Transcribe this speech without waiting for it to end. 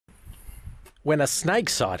When a snake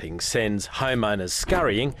sighting sends homeowners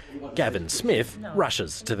scurrying, Gavin Smith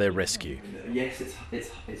rushes to their rescue. Yes,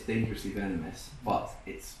 it's dangerously venomous, but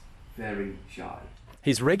it's very shy.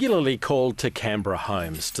 He's regularly called to Canberra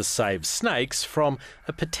homes to save snakes from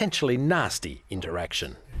a potentially nasty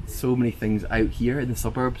interaction. So many things out here in the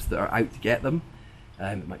suburbs that are out to get them.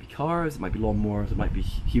 It might be cars, it might be lawnmowers, it might be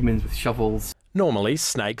humans with shovels. Normally,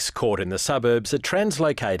 snakes caught in the suburbs are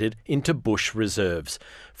translocated into bush reserves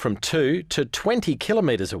from 2 to 20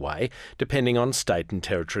 kilometres away, depending on state and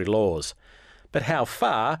territory laws. But how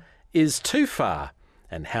far is too far?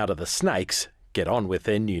 And how do the snakes get on with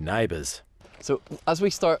their new neighbours? So as we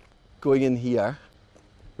start going in here,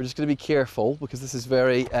 we're just going to be careful because this is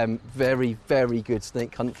very, very good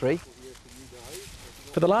snake country.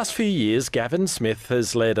 For the last few years, Gavin Smith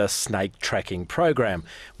has led a snake tracking program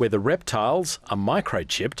where the reptiles are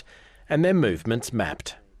microchipped and their movements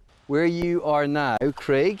mapped. Where you are now,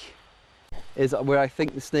 Craig, is where I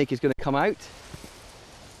think the snake is going to come out.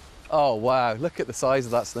 Oh wow, look at the size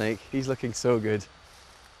of that snake. He's looking so good.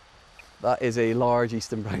 That is a large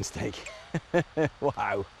eastern brown snake.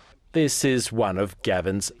 Wow. This is one of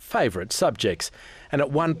Gavin's favourite subjects, and at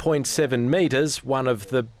 1.7 metres, one of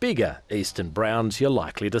the bigger eastern browns you're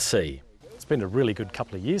likely to see. It's been a really good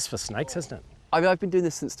couple of years for snakes, hasn't it? I mean, I've been doing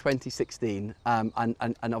this since 2016 and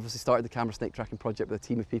obviously started the Canberra Snake Tracking Project with a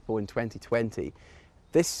team of people in 2020.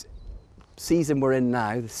 This season we're in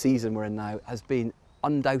now, has been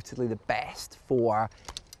undoubtedly the best for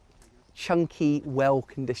chunky,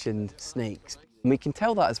 well-conditioned snakes. And we can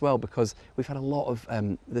tell that as well because we've had a lot of,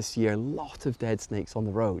 this year, a lot of dead snakes on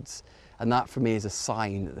the roads. And that for me is a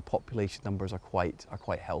sign that the population numbers are quite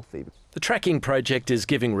healthy. The tracking project is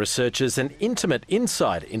giving researchers an intimate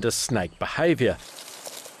insight into snake behaviour,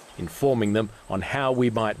 informing them on how we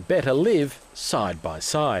might better live side by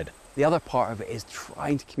side. The other part of it is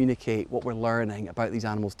trying to communicate what we're learning about these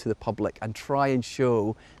animals to the public and try and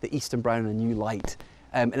show the eastern brown in a new light.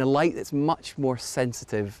 In a light that's much more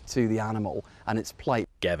sensitive to the animal and its plight.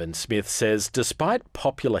 Gavin Smith says despite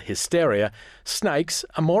popular hysteria, snakes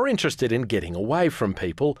are more interested in getting away from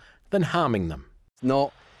people than harming them. It's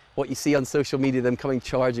not what you see on social media, them coming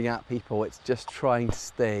charging at people, it's just trying to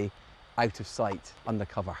stay out of sight, under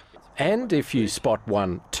cover. And if you spot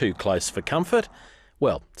one too close for comfort,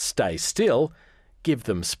 well, stay still, give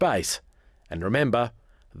them space. And remember,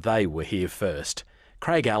 they were here first.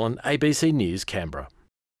 Craig Allen, ABC News, Canberra.